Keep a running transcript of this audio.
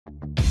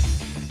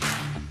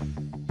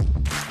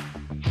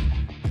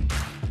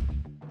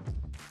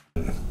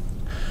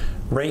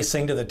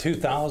Racing to the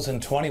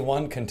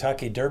 2021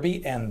 Kentucky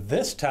Derby, and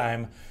this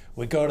time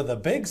we go to the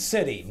big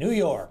city, New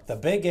York, the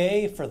Big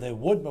A for the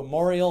Wood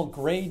Memorial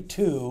Grade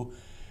 2,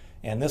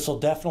 and this will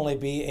definitely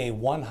be a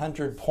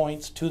 100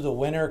 points to the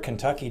winner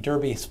Kentucky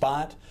Derby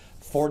spot,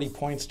 40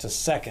 points to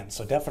second.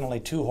 So definitely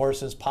two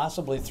horses,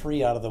 possibly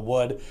three out of the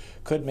Wood,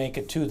 could make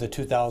it to the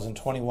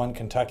 2021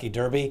 Kentucky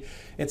Derby.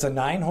 It's a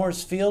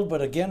 9-horse field,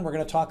 but again, we're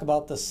going to talk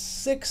about the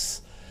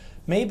 6,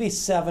 maybe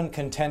 7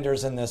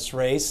 contenders in this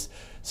race.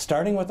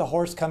 Starting with the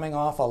horse coming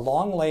off a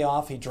long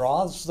layoff, he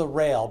draws the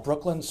rail,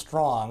 Brooklyn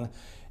Strong,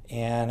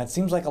 and it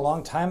seems like a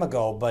long time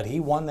ago, but he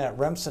won that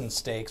Remsen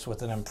Stakes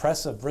with an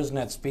impressive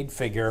Brisnet speed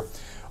figure,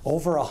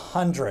 over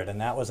 100,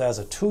 and that was as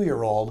a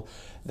 2-year-old.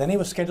 Then he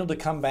was scheduled to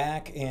come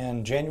back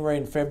in January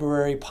and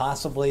February,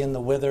 possibly in the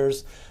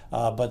Withers,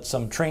 but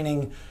some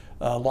training,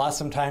 lost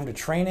some time to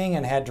training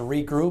and had to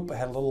regroup,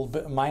 had a little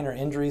bit minor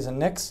injuries and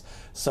nicks.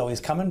 So he's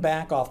coming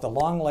back off the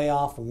long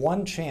layoff,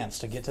 one chance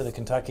to get to the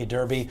Kentucky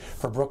Derby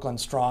for Brooklyn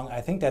Strong.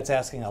 I think that's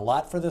asking a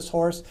lot for this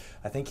horse.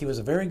 I think he was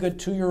a very good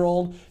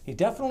 2-year-old. He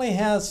definitely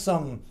has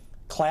some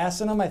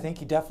class in him. I think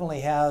he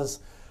definitely has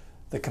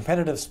the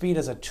competitive speed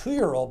as a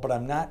 2-year-old, but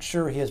I'm not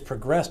sure he has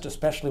progressed,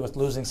 especially with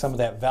losing some of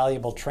that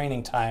valuable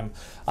training time.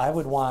 I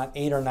would want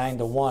 8 or 9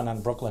 to 1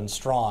 on Brooklyn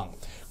Strong.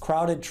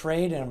 Crowded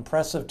Trade, an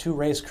impressive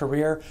 2-race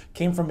career,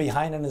 came from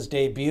behind in his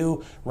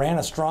debut, ran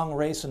a strong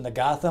race in the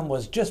Gotham,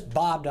 was just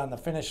bobbed on the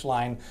finish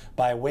line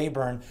by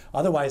Weyburn.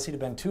 Otherwise, he'd have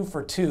been 2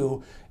 for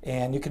 2,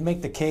 and you can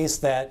make the case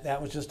that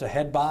that was just a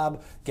head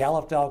bob,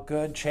 galloped out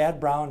good. Chad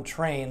Brown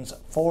trains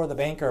for the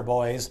Banker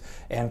boys,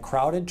 and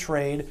Crowded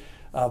Trade,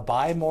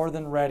 by more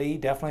than ready,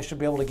 definitely should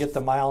be able to get the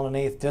 1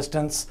 1/8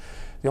 distance.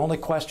 The only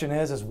question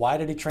is why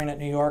did he train at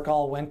New York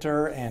all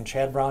winter? And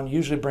Chad Brown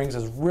usually brings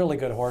his really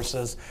good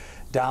horses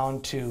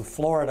down to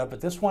Florida, but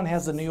this one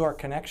has the New York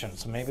connection,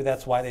 so maybe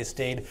that's why they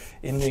stayed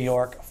in New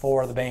York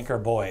for the Banker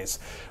boys.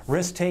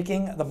 Risk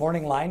Taking, the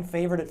morning line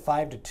favorite at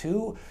 5 to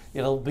 2.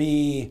 It'll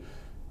be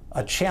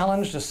a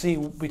challenge to see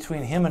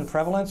between him and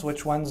Prevalence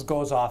which ones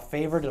goes off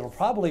favored. It'll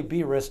probably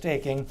be Risk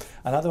Taking.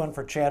 Another one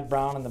for Chad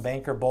Brown and the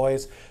Banker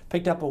boys.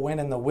 Picked up a win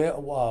in the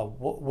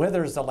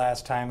Withers the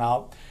last time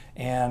out,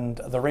 and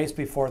the race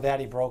before that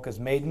he broke his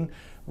maiden.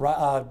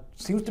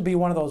 Seems to be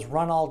one of those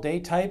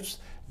run-all-day types.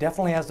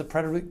 Definitely has the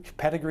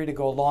pedigree to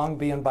go long,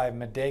 being by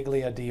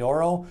Medaglia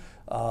d'Oro.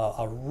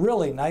 A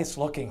really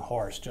nice-looking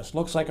horse. Just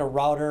looks like a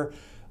router.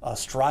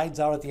 Strides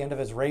out at the end of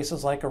his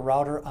races like a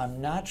router.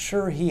 I'm not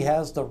sure he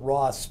has the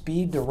raw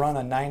speed to run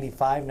a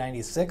 95,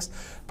 96,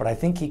 but I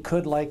think he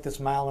could like this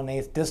 1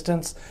 1/8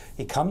 distance.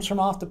 He comes from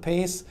off the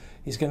pace.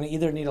 He's going to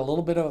either need a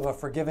little bit of a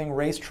forgiving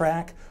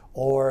racetrack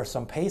or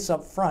some pace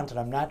up front, and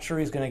I'm not sure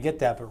he's going to get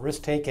that, but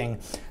Risk Taking,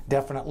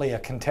 definitely a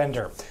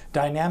contender.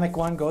 Dynamic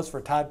one goes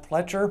for Todd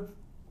Plettcher.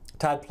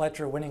 Todd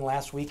Plettcher winning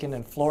last weekend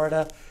in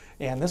Florida.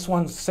 And this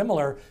one's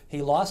similar.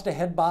 He lost a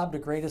head bob to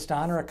Greatest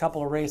Honor a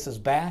couple of races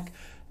back,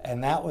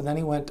 and that one, then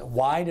he went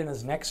wide in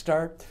his next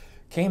start,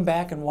 came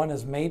back and won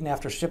his maiden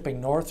after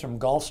shipping north from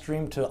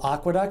Gulfstream to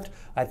Aqueduct.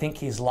 I think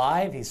he's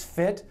live, he's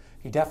fit,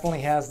 he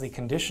definitely has the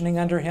conditioning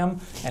under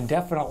him, and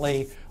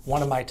definitely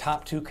one of my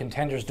top 2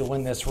 contenders to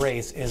win this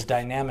race is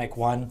Dynamic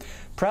One.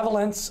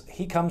 Prevalence,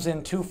 he comes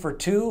in 2 for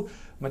 2.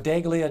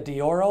 Medaglia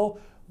d'Oro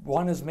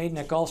won his maiden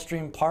at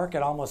Gulfstream Park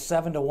at almost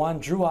 7 to 1,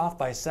 drew off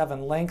by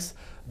 7 lengths,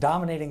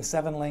 dominating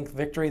 7-length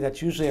victory.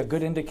 That's usually a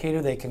good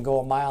indicator they can go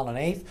a 1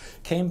 1/8.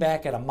 Came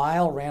back at a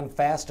mile, ran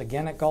fast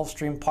again at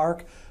Gulfstream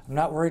Park. I'm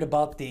not worried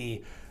about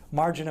the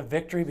margin of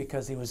victory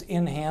because he was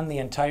in hand the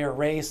entire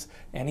race,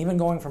 and even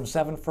going from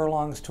 7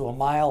 furlongs to a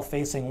mile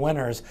facing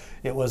winners,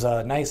 it was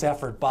a nice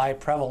effort by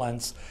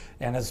Prevalence,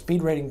 and his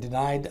speed rating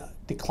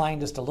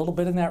declined just a little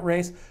bit in that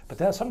race,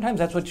 but sometimes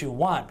that's what you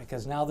want,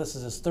 because now this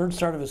is his 3rd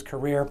start of his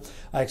career.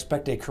 I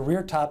expect a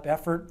career top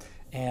effort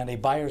and a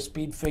Beyer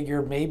speed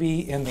figure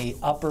maybe in the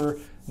upper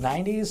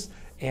 90s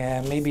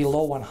and maybe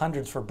low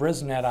 100s for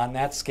Brisnet on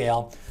that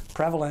scale.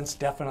 Prevalence,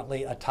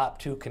 definitely a top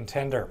 2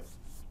 contender.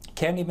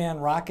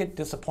 Candyman Rocket,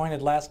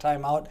 disappointed last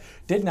time out,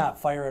 did not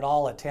fire at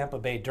all at Tampa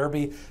Bay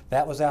Derby.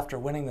 That was after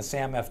winning the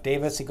Sam F.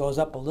 Davis. He goes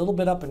up a little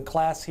bit up in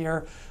class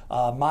here.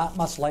 Mott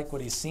must like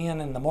what he's seeing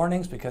in the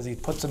mornings because he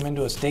puts him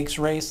into a stakes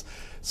race.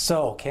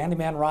 So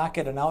Candyman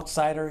Rocket, an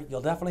outsider,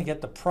 you'll definitely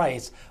get the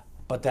price,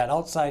 but that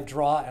outside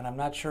draw, and I'm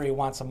not sure he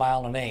wants a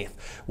 1 1/8.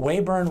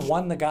 Weyburn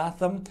won the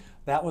Gotham.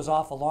 That was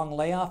off a long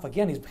layoff.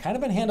 Again, he's kind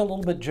of been handled a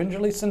little bit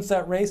gingerly since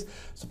that race.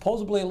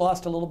 Supposedly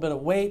lost a little bit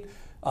of weight.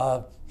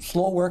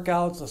 Slow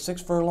workouts, a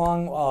 6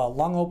 furlong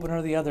lung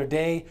opener the other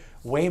day.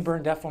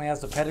 Weyburn definitely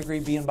has the pedigree,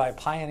 being by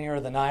Pioneer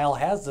of the Nile,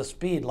 has the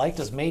speed, liked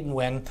his maiden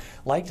win,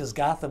 liked his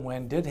Gotham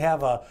win, did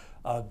have a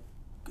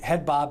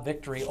head bob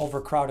victory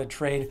over Crowded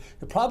Trade.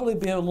 He'll probably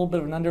be a little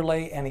bit of an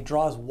underlay, and he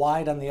draws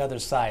wide on the other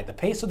side. The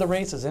pace of the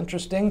race is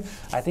interesting.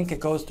 I think it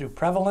goes through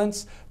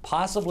Prevalence,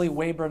 possibly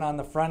Weyburn on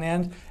the front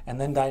end,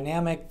 and then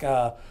Dynamic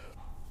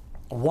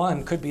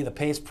One could be the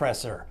pace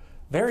presser.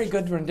 Very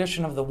good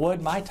rendition of the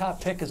Wood. My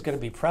top pick is going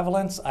to be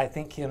Prevalence. I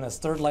think in his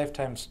third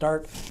lifetime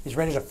start, he's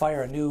ready to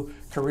fire a new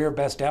career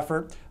best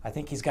effort. I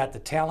think he's got the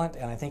talent,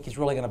 and I think he's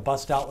really going to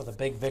bust out with a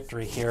big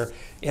victory here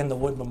in the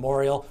Wood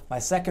Memorial. My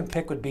second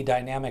pick would be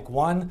Dynamic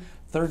One.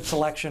 Third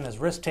selection is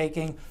Risk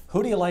Taking.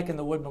 Who do you like in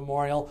the Wood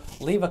Memorial?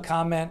 Leave a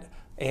comment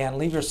and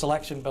leave your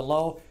selection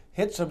below.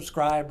 Hit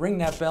subscribe, ring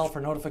that bell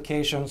for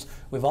notifications.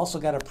 We've also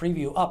got a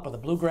preview up of the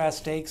Bluegrass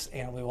Stakes,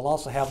 and we will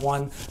also have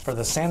one for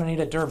the Santa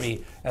Anita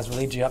Derby as we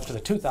lead you up to the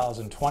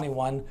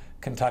 2021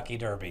 Kentucky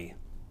Derby.